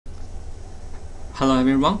Hello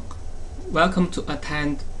everyone, welcome to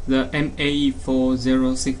attend the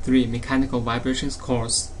MAE4063 Mechanical Vibrations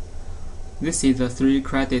course. This is the 3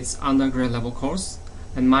 credits undergrad level course,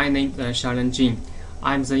 and my name is Xiaolian Jin.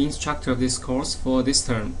 I'm the instructor of this course for this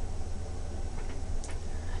term.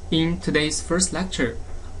 In today's first lecture,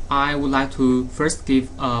 I would like to first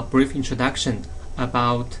give a brief introduction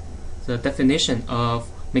about the definition of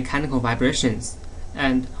mechanical vibrations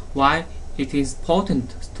and why it is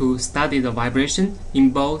important to study the vibration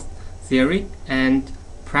in both theory and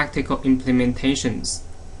practical implementations.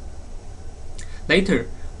 Later,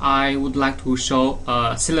 I would like to show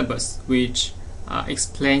a syllabus which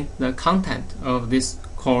explains the content of this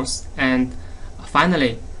course, and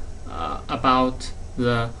finally about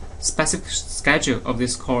the specific schedule of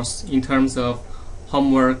this course in terms of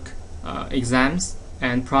homework, exams,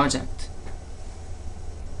 and project.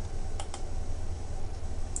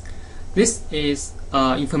 This is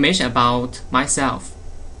information about myself.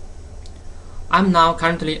 I'm now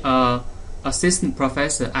currently an assistant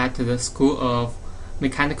professor at the School of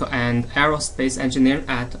Mechanical and Aerospace Engineering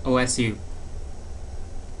at OSU.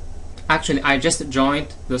 Actually, I just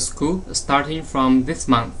joined the school starting from this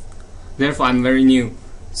month. Therefore, I'm very new.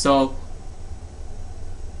 So,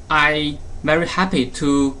 I'm very happy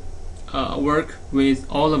to work with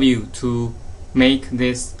all of you to make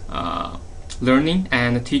this learning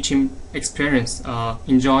and teaching experience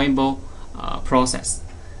enjoyable process.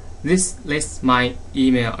 This lists my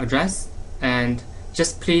email address, and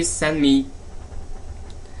just please send me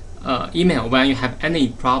email when you have any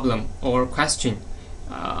problem or question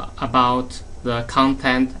about the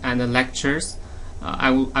content and the lectures.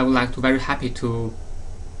 I would like to very happy to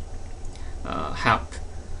help.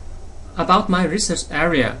 About my research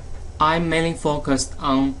area, I'm mainly focused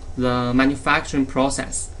on the manufacturing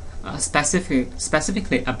process,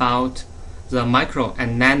 specifically about the micro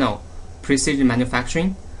and nano precision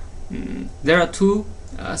manufacturing. There are two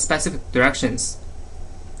specific directions.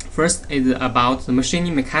 First is about the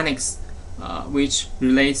machining mechanics, which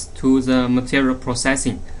relates to the material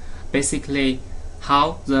processing, basically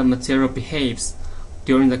how the material behaves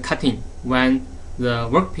during the cutting when the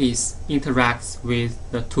workpiece interacts with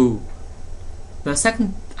the tool. The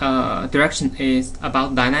second direction is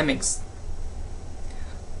about dynamics.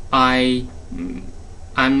 I'm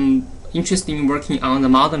interested in working on the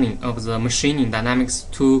modeling of the machining dynamics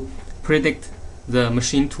to predict the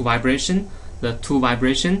machine tool vibration, the tool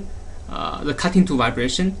vibration, the cutting tool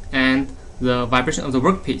vibration, and the vibration of the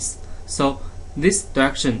workpiece. So this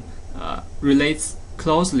direction relates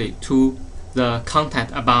closely to the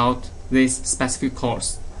content about this specific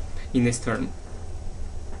course in this term.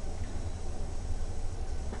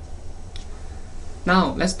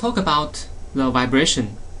 Now let's talk about the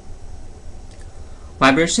vibration.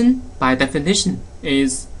 Vibration, by definition,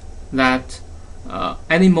 is that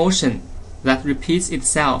any motion that repeats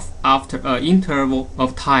itself after an interval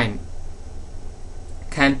of time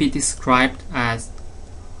can be described as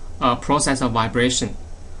a process of vibration.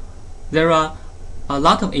 There are a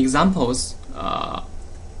lot of examples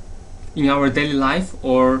in our daily life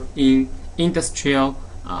or in industrial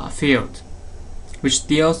field which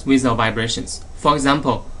deals with the vibrations. For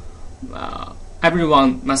example,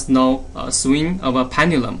 everyone must know a swing of a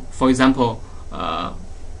pendulum. For example,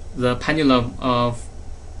 the pendulum of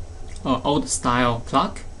old style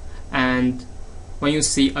clock, and when you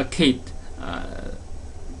see a kid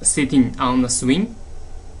sitting on the swing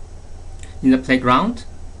in the playground.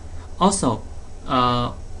 Also,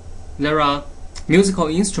 there are musical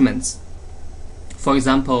instruments. For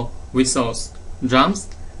example, whistles, drums,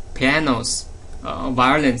 pianos,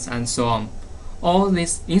 violins, and so on. All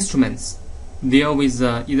these instruments deal with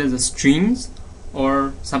either the strings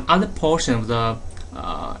or some other portion of the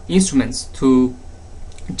instruments to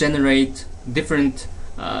generate different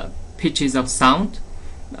pitches of sound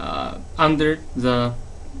under the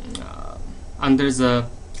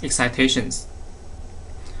excitations.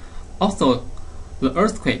 Also, the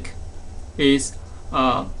earthquake is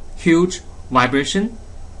a huge vibration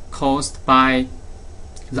caused by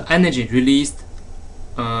the energy released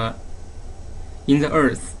in the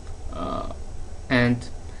earth and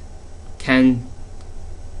can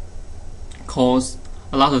cause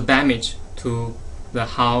a lot of damage to the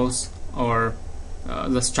house or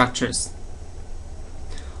the structures.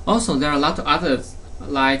 Also, there are a lot of others,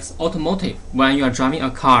 like automotive. When you are driving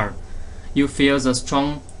a car, you feel the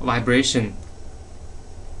strong vibration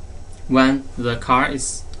when the car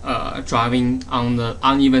is driving on the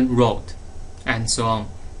uneven road, and so on.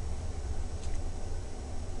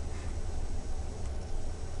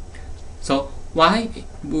 So why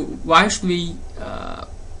should we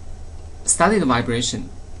study the vibration?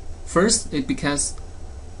 First, it's because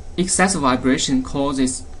excessive vibration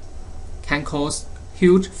can cause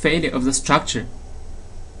huge failure of the structure.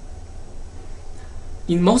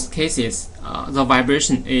 In most cases, the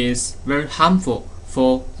vibration is very harmful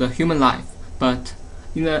for the human life, but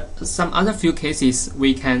in some other few cases,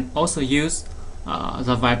 we can also use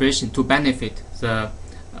the vibration to benefit the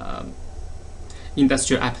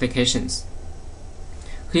industrial applications.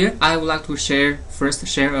 Here, I would like to first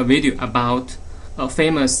share a video about a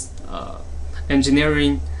famous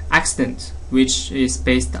engineering accident, which is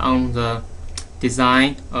based on the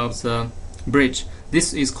design of the bridge.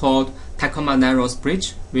 This is called Tacoma Narrows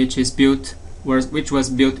Bridge, which was built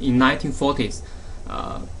in 1940s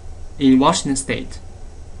in Washington State.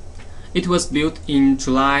 It was built in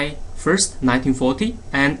July 1st, 1940,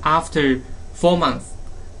 and after 4 months,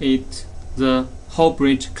 the whole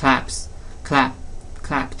bridge collapsed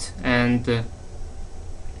and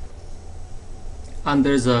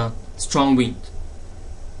under the strong wind.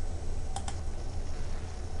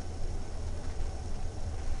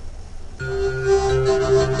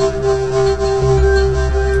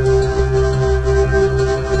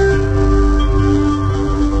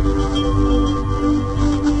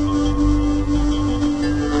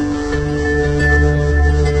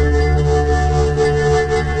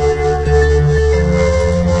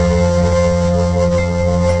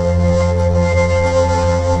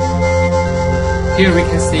 Here we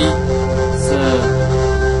can see the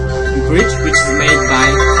bridge, which is made by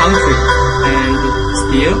concrete and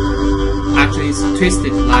steel. Actually, it's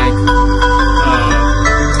twisted like a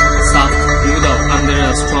soft noodle under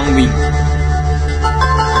a strong wind.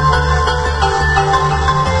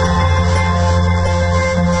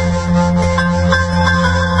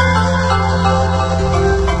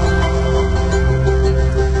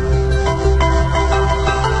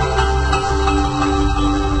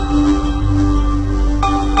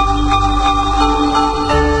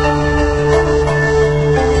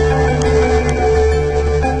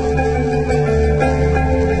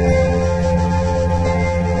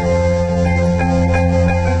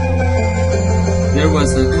 There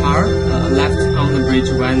was a car left on the bridge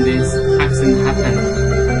when this accident happened.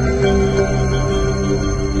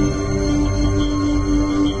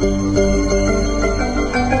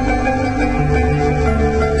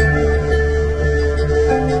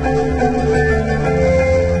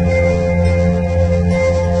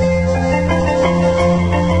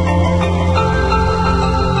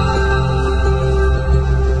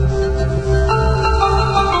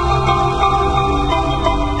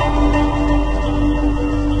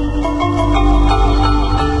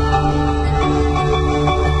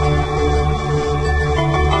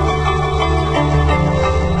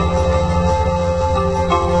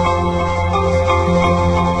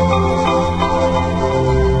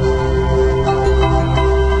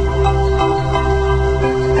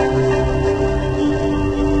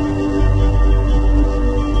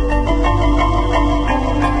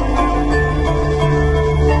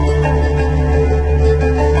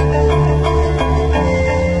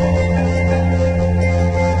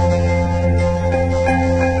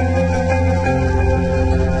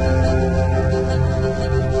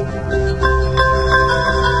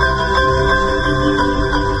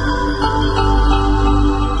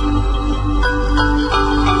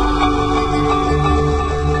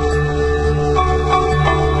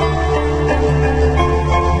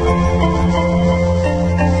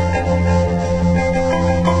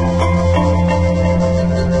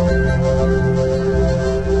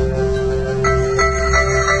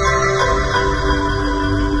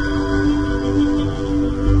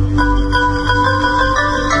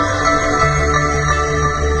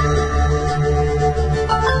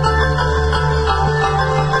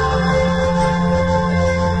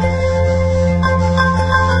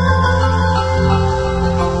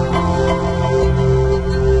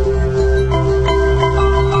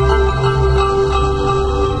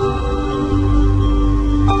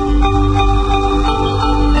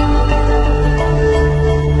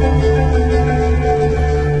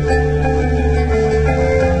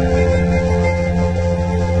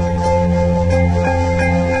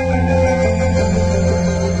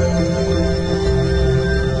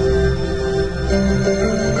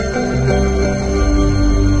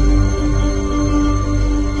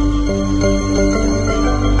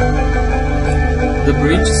 The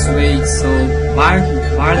bridge swayed so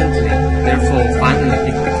violently, therefore finally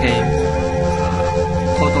it became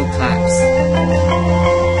total collapse.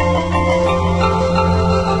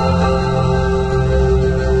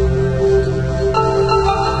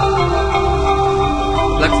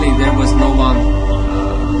 Luckily there was no one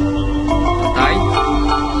died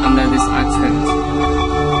under this accident.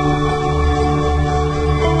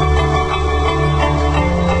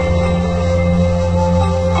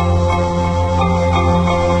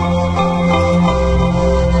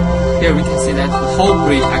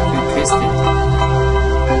 bridge actually twisted.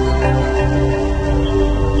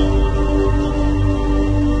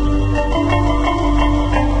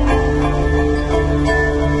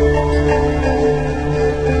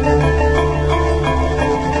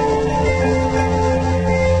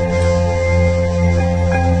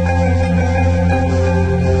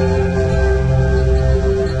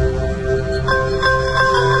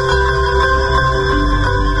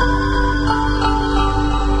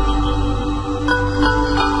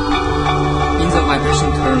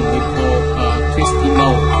 Vibration term we call twisting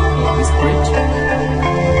mode of this bridge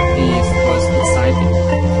was decided,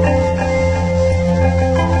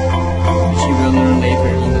 which you will learn later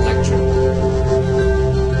in the lecture.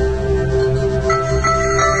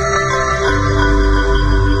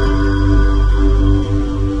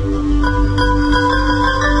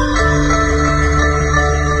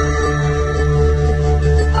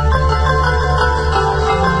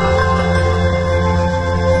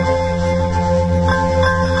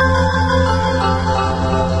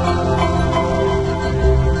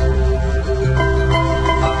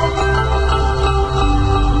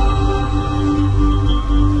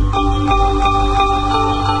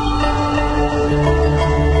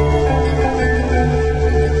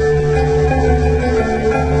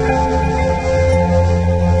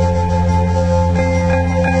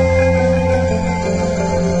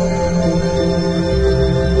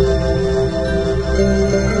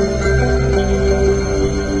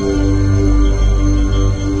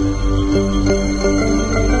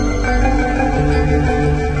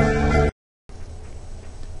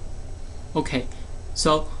 Okay,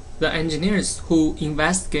 so the engineers who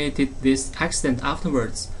investigated this accident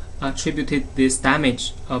afterwards attributed this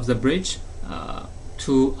damage of the bridge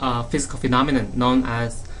to a physical phenomenon known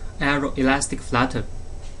as aeroelastic flutter.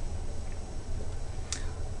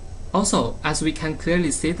 Also, as we can clearly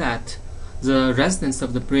see that the resonance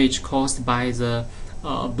of the bridge caused by the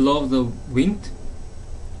blow of the wind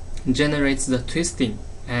generates the twisting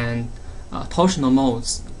and torsional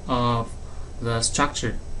modes of the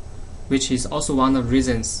structure, which is also one of the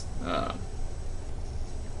reasons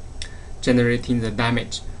generating the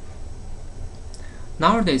damage.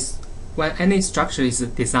 Nowadays, when any structure is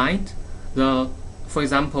designed, for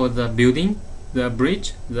example, the building, the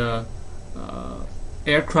bridge, the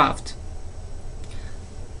aircraft,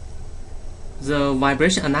 the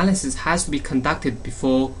vibration analysis has to be conducted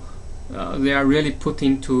before they are really put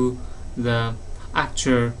into the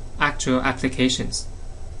actual applications.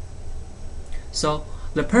 So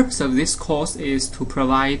the purpose of this course is to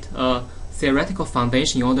provide a theoretical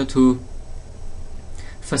foundation in order to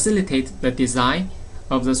facilitate the design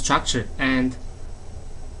of the structure and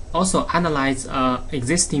also analyze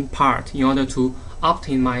existing part in order to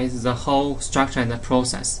optimize the whole structure and the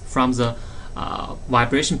process from the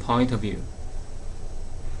vibration point of view.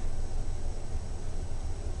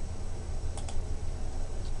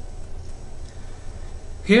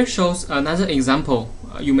 Here shows another example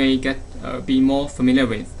you may be more familiar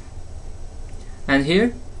with, and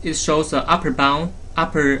here it shows the upper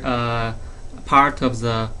part of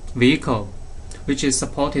the vehicle, which is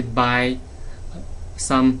supported by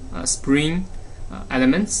some spring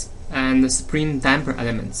elements and spring damper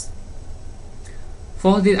elements.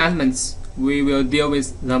 For these elements, we will deal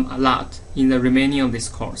with them a lot in the remaining of this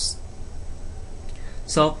course.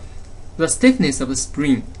 So the stiffness of the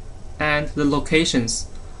spring and the locations,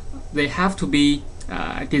 they have to be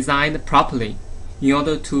designed properly in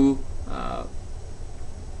order to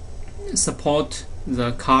support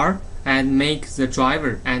the car and make the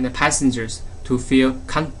driver and the passengers to feel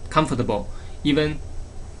comfortable, even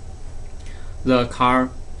the car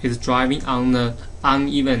is driving on an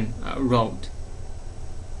uneven road.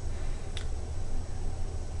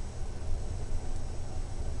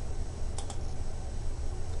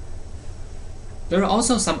 There are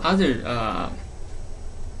also some other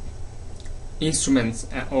instruments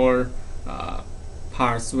or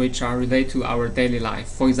parts which are related to our daily life.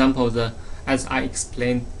 For example, as I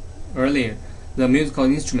explained earlier, the musical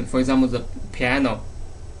instrument, for example, the piano,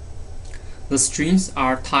 the strings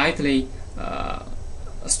are tightly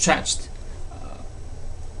stretched,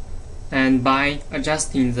 and by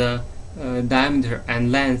adjusting the diameter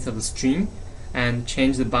and length of the string and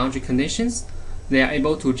change the boundary conditions, they are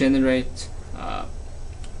able to generate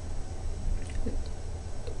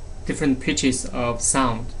different pitches of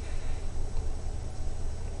sound.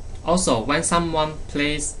 Also, when someone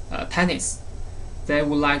plays tennis, they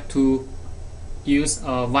would like to use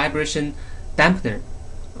a vibration dampener,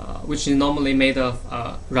 which is normally made of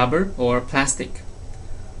rubber or plastic.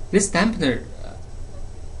 This dampener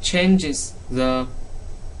changes the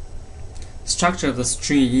structure the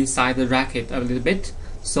string inside the racket a little bit.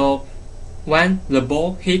 So when the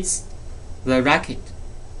ball hits the racket,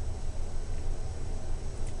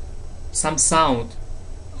 some sound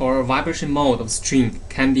or vibration mode of string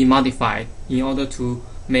can be modified in order to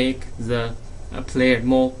make the player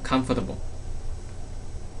more comfortable.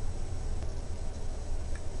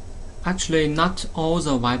 Actually, not all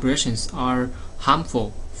the vibrations are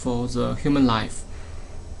harmful for the human life.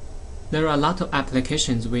 There are a lot of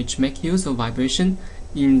applications which make use of vibration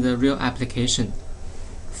in the real application.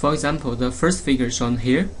 For example, the first figure shown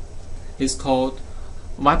here is called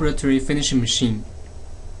vibratory finishing machine.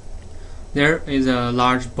 There is a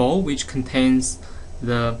large ball which contains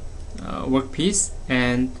the workpiece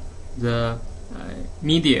and the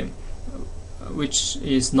medium, which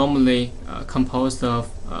is normally composed of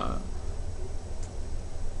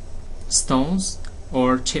stones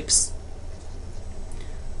or chips.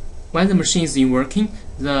 When the machine is in working,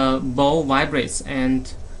 the ball vibrates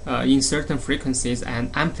and in certain frequencies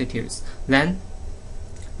and amplitudes. Then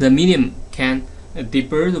the medium can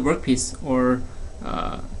deburr the workpiece or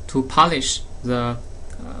to polish the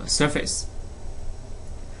surface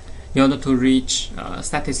in order to reach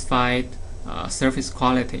satisfied surface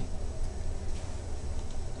quality.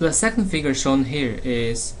 The second figure shown here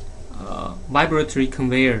is vibratory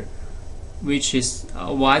conveyor, which is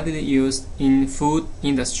widely used in food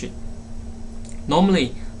industry.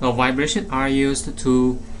 Normally, the vibrations are used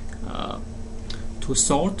to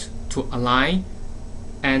sort, to align,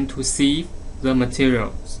 and to sieve the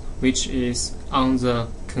materials which is on the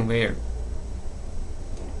conveyor.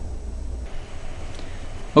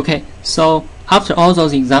 Okay, so after all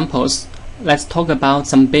those examples, let's talk about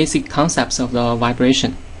some basic concepts of the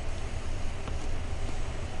vibration.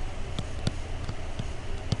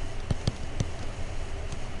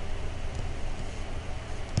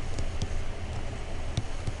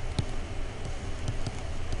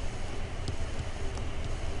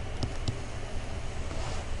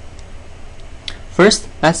 First,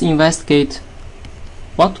 let's investigate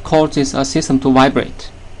what causes a system to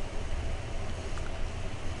vibrate.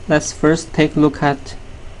 Let's first take a look at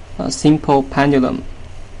a simple pendulum.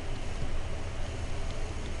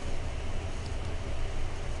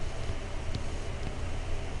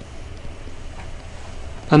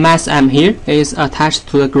 A mass M here is attached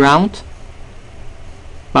to the ground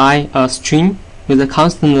by a string with a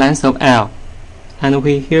constant length of L, and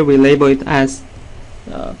here we label it as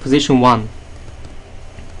position 1.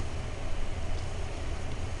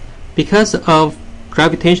 Because of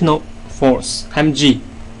gravitational force mg,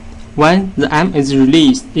 when the M is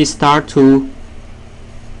released, it starts to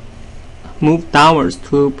move downwards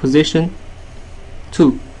to position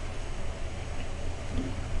 2.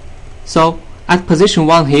 So at position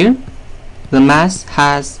 1 here, the mass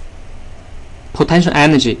has potential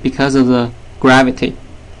energy because of the gravity.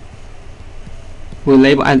 We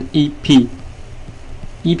label as EP.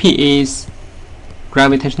 EP is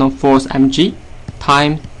gravitational force mg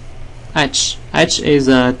times h. H is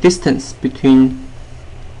a distance between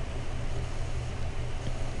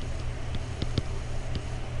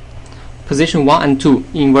position 1 and 2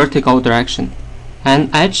 in vertical direction,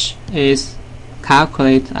 and h is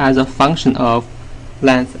calculated as a function of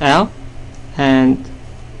length L and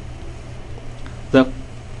the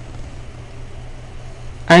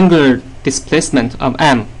angular displacement of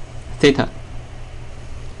m, theta,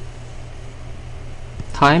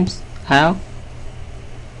 times L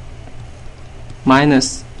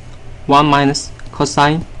minus 1 minus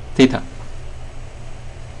cosine theta.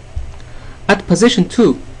 At position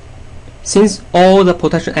 2, since all the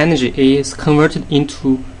potential energy is converted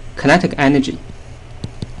into kinetic energy,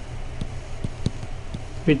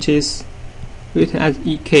 which is written as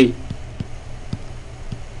Ek,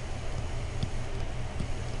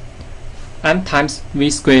 m times v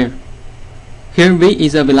squared. Here v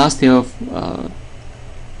is the velocity of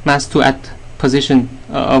mass 2 at position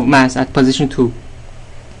of mass at position 2.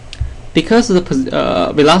 Because of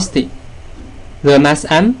the velocity, the mass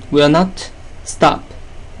m will not stop,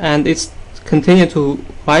 and it's continue to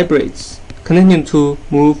vibrate, continue to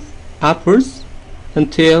move upwards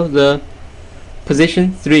until the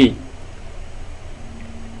position 3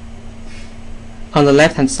 on the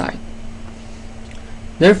left hand side.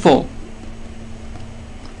 Therefore,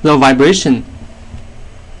 the vibration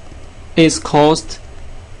is caused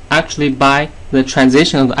actually by the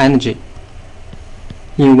transition of the energy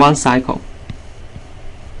in one cycle.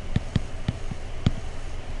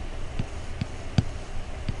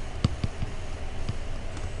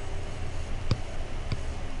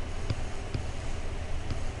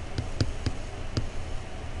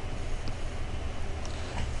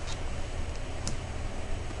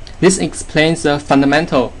 This explains the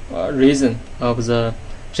fundamental reason of the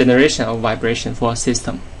generation of vibration for a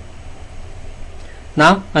system.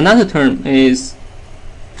 Now, another term is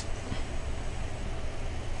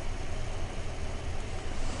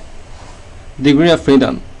degree of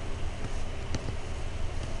freedom.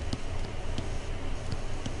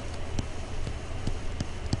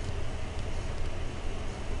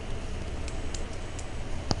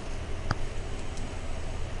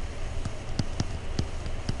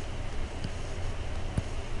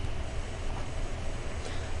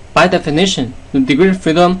 By definition, the degree of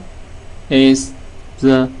freedom is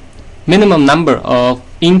the minimum number of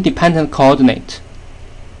independent coordinates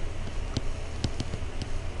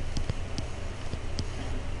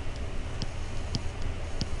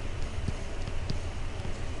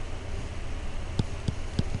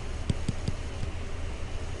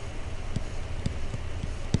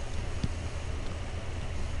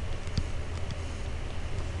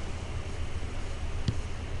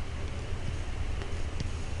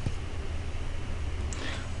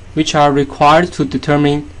which are required to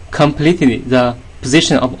determine completely the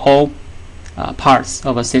position of all parts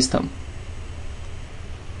of a system.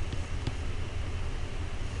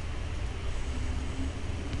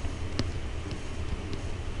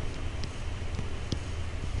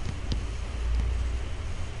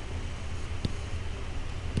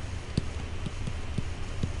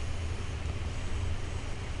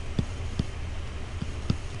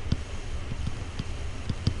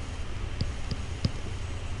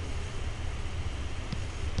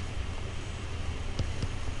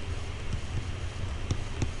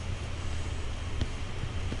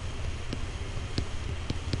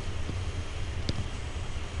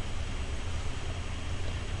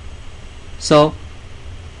 So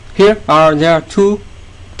there are two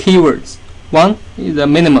keywords. One is the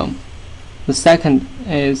minimum. The second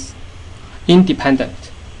is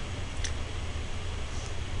independent.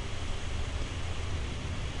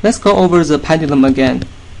 Let's go over the pendulum again.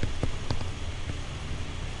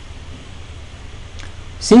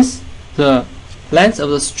 Since the length of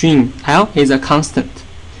the string L is a constant,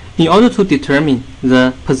 in order to determine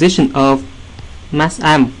the position of mass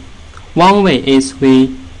M, one way is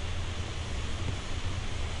we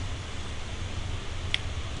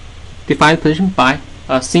define position by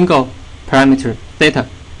a single parameter, theta.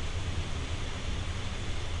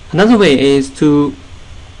 Another way is to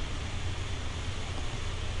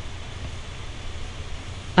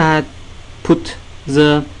put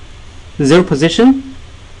the zero position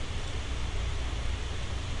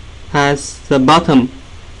as the bottom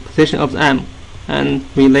position of the M, and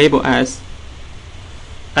we label as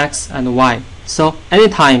X and Y. So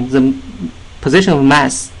anytime the position of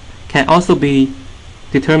mass can also be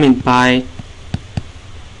determined by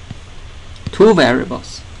two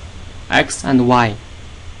variables, X and Y.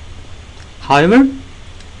 However,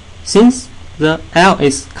 since the L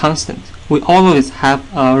is constant, we always have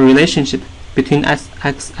a relationship between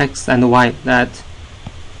X and Y that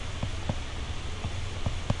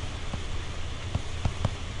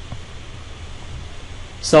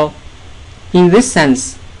so in this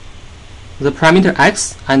sense, the parameter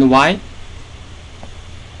X and Y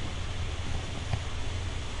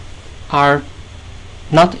are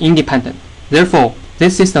not independent. Therefore,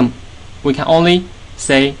 this system, we can only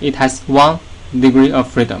say it has one degree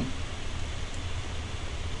of freedom.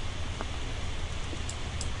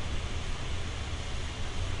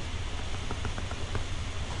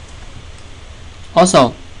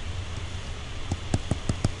 Also,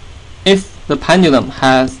 if the pendulum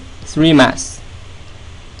has three mass,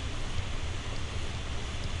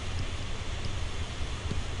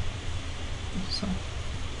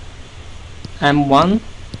 M1,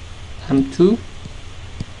 M2,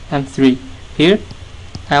 M3. Here,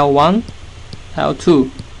 L1,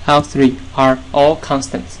 L2, L3 are all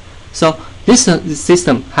constants. So this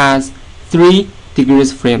system has 3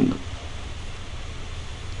 degrees of freedom.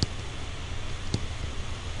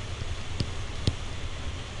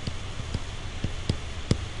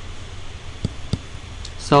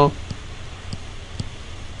 So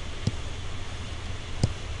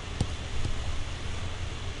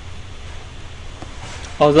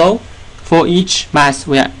although for each mass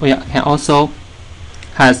we can also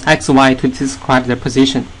has x, y to describe their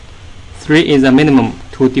position, 3 is a minimum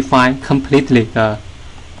to define completely the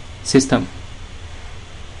system.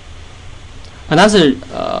 Another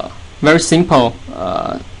very simple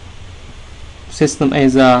system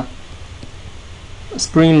is a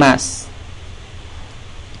spring mass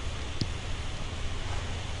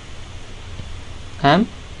M,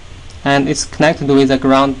 and it's connected with the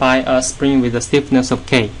ground by a spring with a stiffness of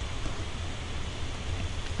K.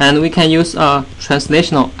 and we can use a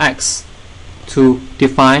translational x to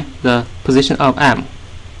define the position of M.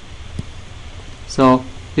 So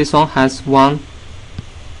this one has 1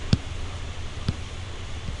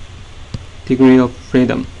 degree of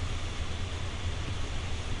freedom.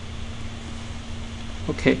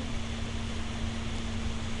 Okay.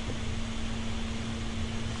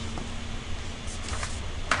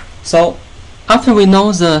 So after we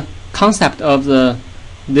know the concept of the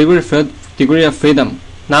degree of freedom,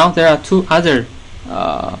 now there are two other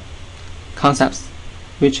concepts,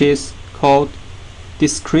 which is called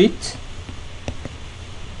discrete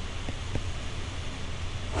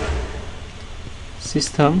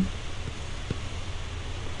system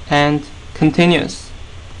and continuous.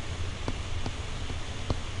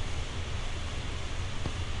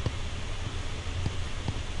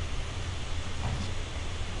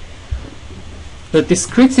 The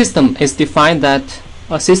discrete system is defined that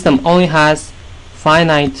a system only has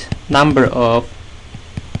finite number of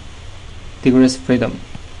degrees of freedom.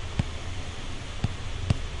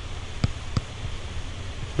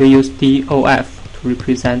 We use DOF to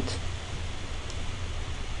represent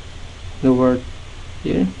the word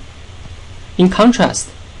here. In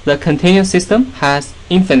contrast, the continuous system has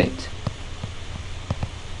infinite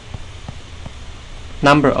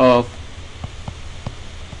number of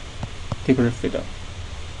degree of freedom.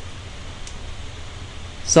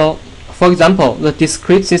 So, for example, the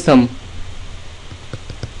discrete system,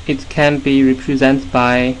 it can be represented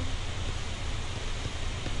by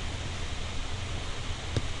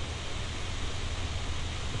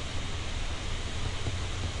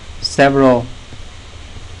several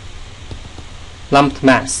lumped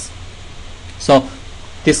mass. So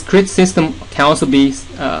discrete system can also be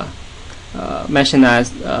mentioned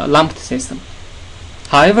as a lumped system.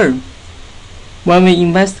 However, when we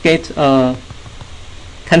investigate a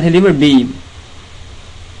cantilever beam,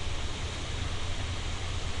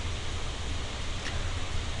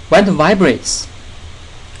 when it vibrates,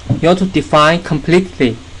 you have to define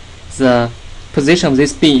completely the position of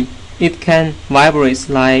this beam. It can vibrate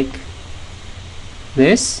like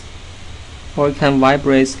this, or it can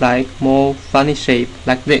vibrate like more funny shape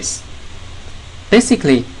like this.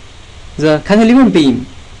 Basically, the cantilever beam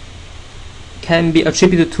can be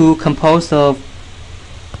attributed to composed of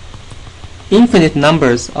infinite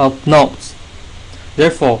numbers of nodes.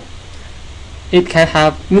 Therefore, it can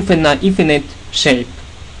have infinite shape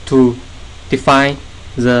to define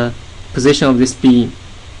the position of this beam.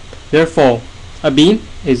 Therefore, a beam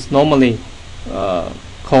is normally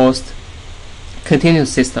called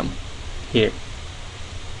continuous system here.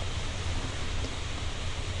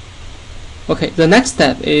 Okay, the next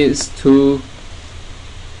step is to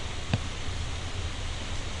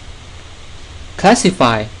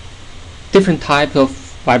classify different types of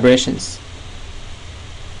vibrations.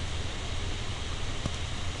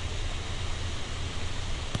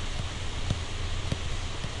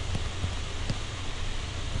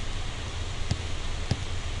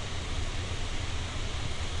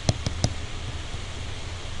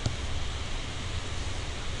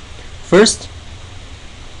 First,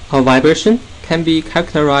 a vibration can be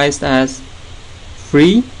characterized as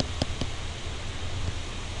free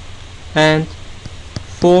and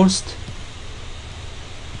forced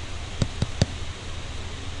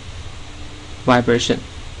vibration,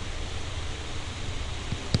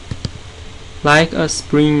 like a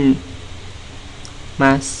spring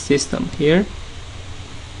mass system here.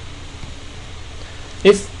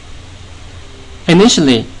 If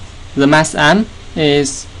initially the mass M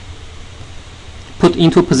is put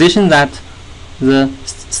into a position that the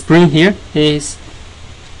spring here is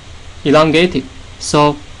elongated,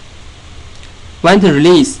 so when the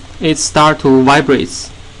release, it starts to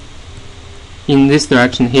vibrate in this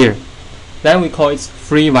direction here. Then we call it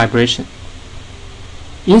free vibration.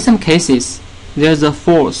 In some cases, there's a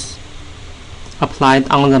force applied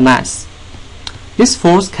on the mass. This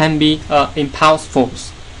force can be an impulse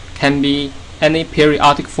force, can be any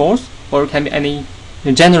periodic force, or can be any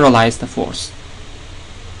generalized force.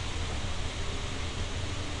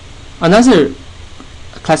 Another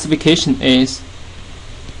classification is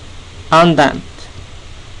undamped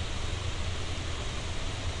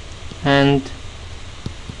and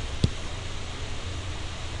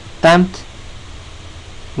damped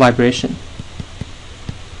vibration.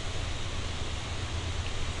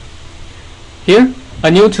 Here, a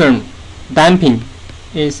new term, damping,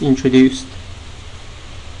 is introduced.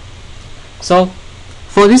 So,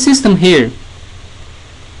 for this system here,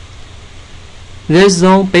 there's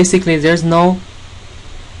no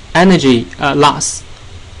energy loss,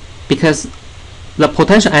 because the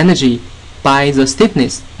potential energy by the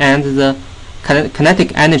stiffness and the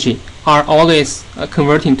kinetic energy are always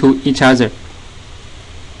converting to each other,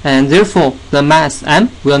 and therefore the mass m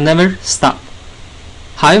will never stop.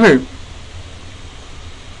 However,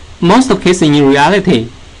 most of cases in reality,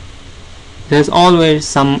 there's always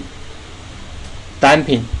some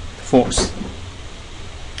damping force.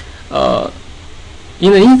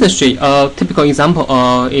 In the industry, a typical example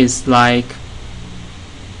is like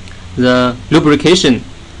the lubrication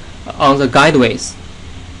on the guideways,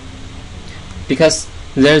 because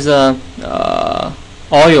there's a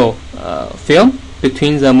oil film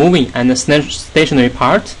between the moving and the stationary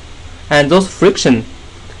part, and those friction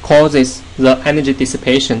causes the energy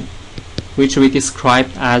dissipation, which we describe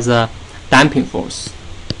as a damping force.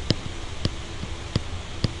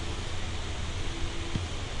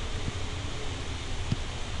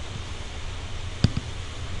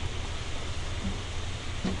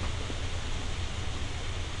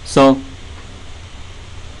 So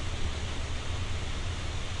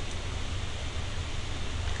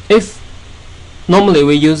if normally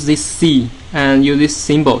we use this C and use this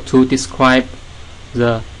symbol to describe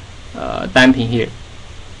the damping here.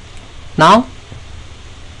 Now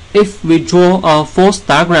if we draw a force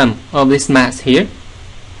diagram of this mass here,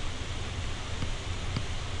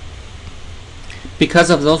 because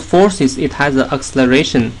of those forces it has an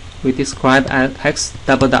acceleration we describe as x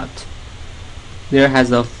double dot. There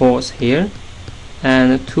has a force here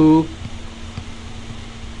and two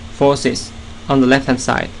forces on the left hand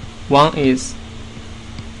side. One is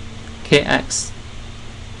kx.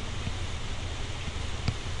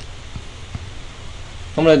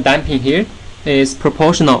 Normally damping here is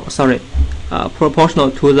proportional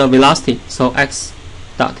to the velocity, so x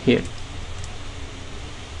dot here.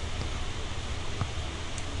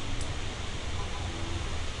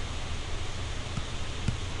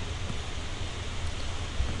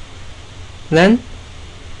 Then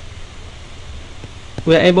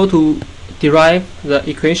we are able to derive the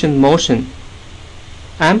equation motion.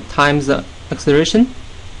 M times the acceleration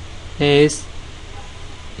is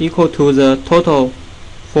equal to the total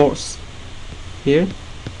force here.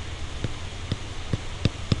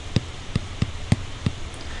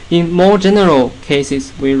 In more general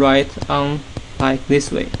cases, we write on like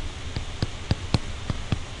this way.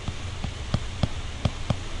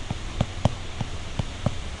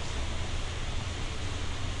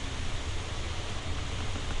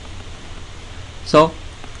 So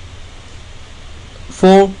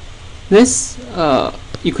for this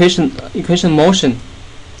equation motion,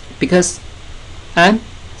 because m,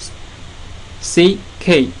 c,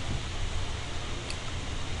 k,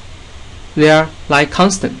 they are like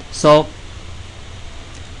constant, so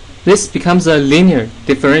this becomes a linear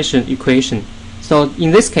differential equation. So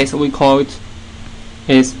in this case, we call it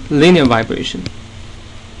is linear vibration.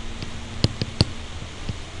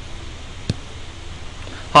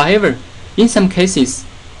 However, in some cases,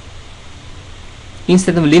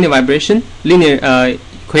 instead of linear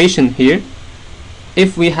equation here,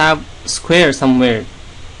 if we have square somewhere,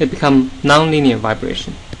 it becomes non-linear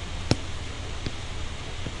vibration.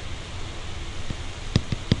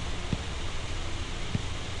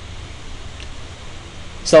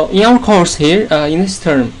 So in our course here, in this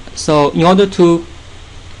term, so in order to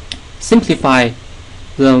simplify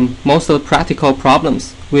the most of the practical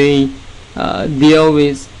problems, we deal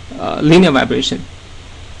with linear vibration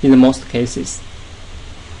in the most cases.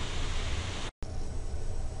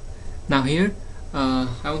 Now here, I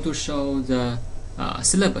want to show the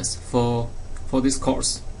syllabus for this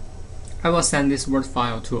course. I will send this Word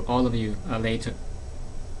file to all of you later.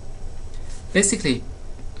 Basically,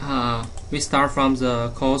 we start from the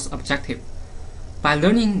course objective. By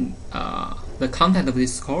learning the content of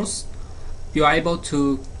this course, you are able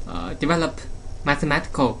to develop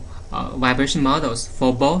mathematical vibration models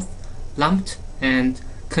for both lumped and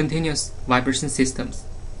continuous vibration systems.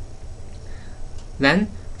 Then,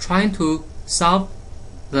 trying to solve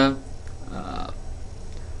the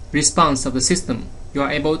response of the system, you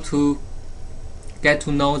are able to get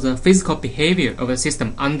to know the physical behavior of a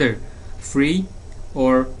system under free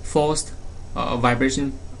or forced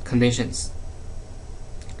vibration conditions.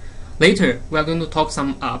 Later, we are going to talk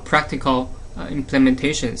some practical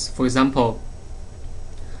implementations. For example,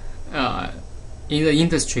 in the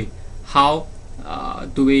industry, how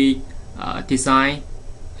do we design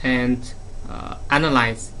and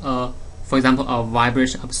analyze, for example, a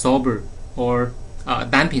vibration absorber or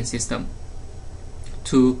damping system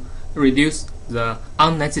to reduce the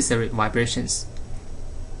unnecessary vibrations.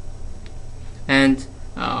 And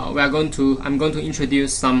I'm going to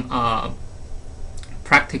introduce some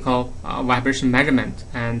practical vibration measurement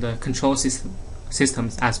and control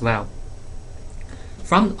systems as well.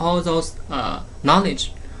 From all those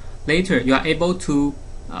knowledge, later you are able to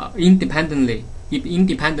independently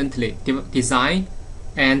design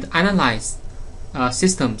and analyze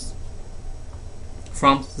systems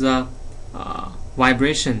from the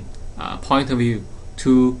vibration point of view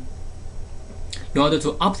in order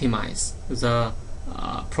to optimize the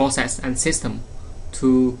process and system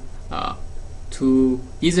to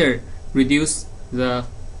either reduce the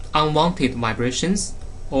unwanted vibrations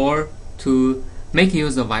or to make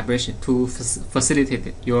use of vibration to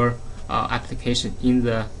facilitate your application in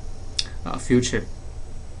the future.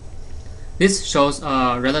 This shows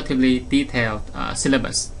a relatively detailed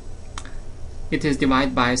syllabus. It is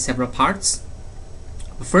divided by several parts.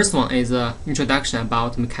 The first one is an introduction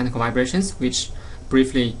about mechanical vibrations, which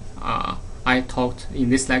briefly I talked in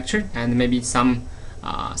this lecture, and maybe some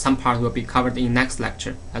part will be covered in next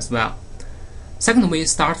lecture as well. Second, we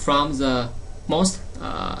start from the most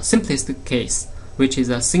simplest case, which is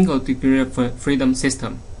a single degree of freedom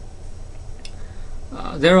system.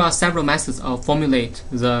 There are several methods of formulate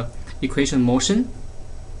the equation motion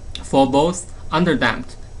for both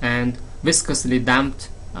underdamped and viscously damped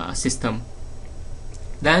system.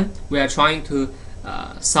 Then we are trying to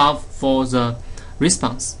solve for the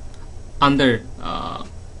response under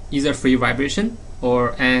either free vibration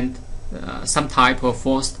or some type of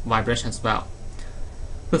forced vibration as well.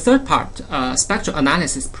 The third part, spectral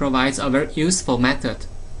analysis, provides a very useful method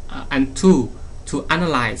and tool to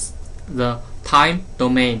analyze the time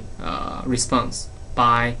domain response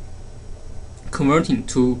by converting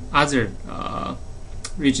to other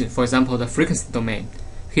region, for example the frequency domain.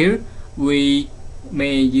 Here we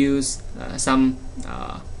may use some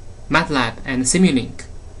MATLAB and Simulink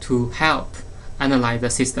to help analyze the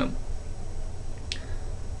system.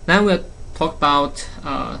 Then we'll talk about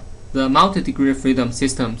the multi-degree freedom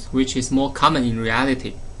systems, which is more common in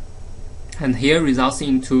reality, and here results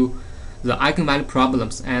into the eigenvalue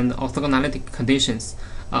problems and orthogonality conditions,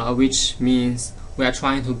 which means we are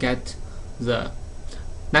trying to get the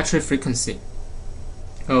natural frequency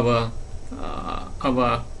of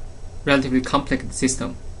a relatively complex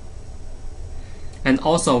system, and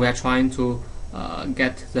also we are trying to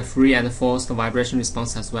get the free and forced vibration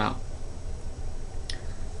response as well.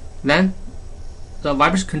 Then the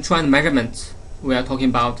vibration control and measurement, we are talking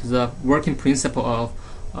about the working principle of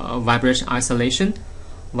vibration isolation,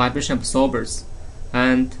 vibration absorbers,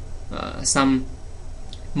 and some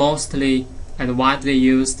mostly and widely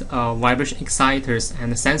used vibration exciters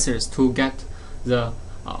and sensors to get the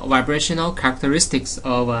vibrational characteristics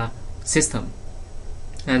of a system.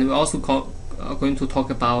 And we're also going to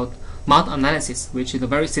talk about mount analysis, which is a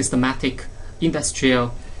very systematic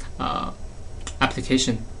industrial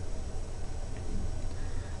application.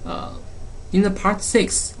 In the part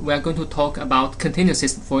 6, we are going to talk about continuous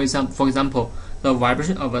system. For example, the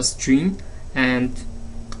vibration of a string and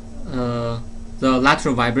the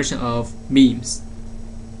lateral vibration of beams.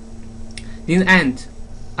 In the end,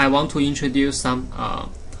 I want to introduce some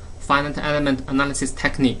finite element analysis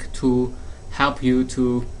technique to help you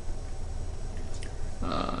to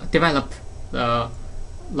develop the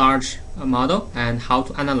large model and how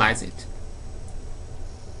to analyze it.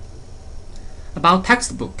 About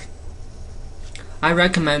textbook, I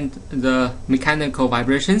recommend the Mechanical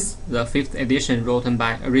Vibrations, the 5th edition, written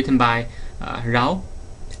by Rao,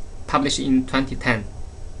 published in 2010.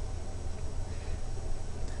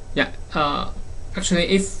 Yeah, actually,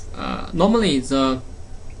 if normally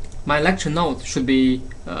my lecture note should be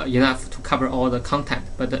enough to cover all the content,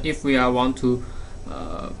 but if we want to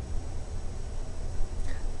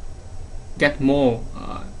get more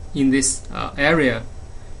in this area,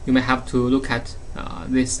 you may have to look at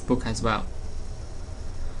this book as well.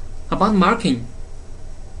 About marking,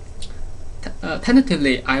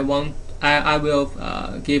 tentatively I will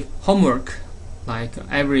give homework like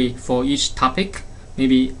for each topic,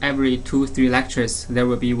 maybe every 2-3 lectures there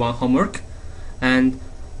will be one homework, and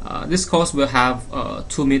this course will have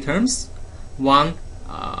 2 midterms, one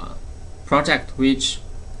project which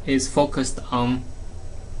is focused on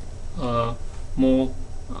a more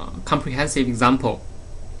comprehensive example,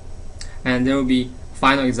 and there will be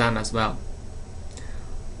final exam as well.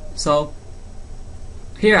 So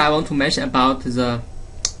here I want to mention about the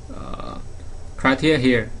criteria.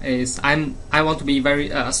 Here is I want to be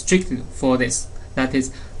very strict for this. That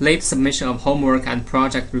is, late submission of homework and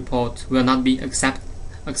project report will not be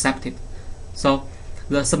accepted. So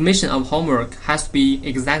the submission of homework has to be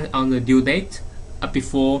exactly on the due date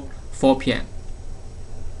before 4 p.m.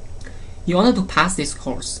 In order to pass this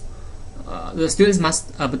course, the students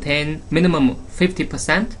must obtain minimum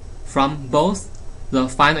 50% from both the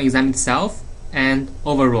final exam itself and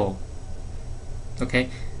overall. Okay.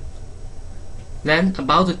 Then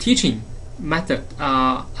about the teaching method,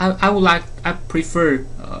 I prefer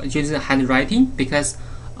using handwriting, because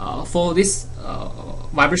for this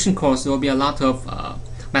vibration course there will be a lot of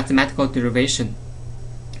mathematical derivation.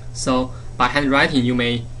 So by handwriting you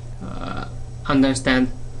may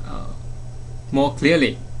understand more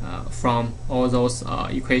clearly from all those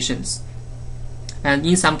equations. And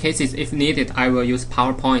in some cases, if needed, I will use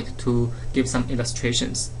PowerPoint to give some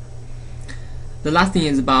illustrations. The last thing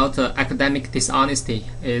is about academic dishonesty,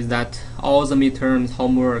 is that all the midterms,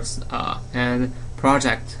 homeworks, and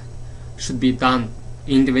project should be done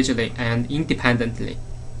individually and independently.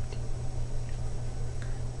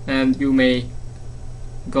 And you may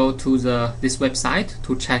go to this website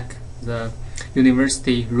to check the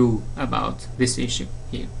university rule about this issue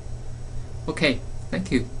here. Okay,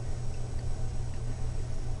 thank you.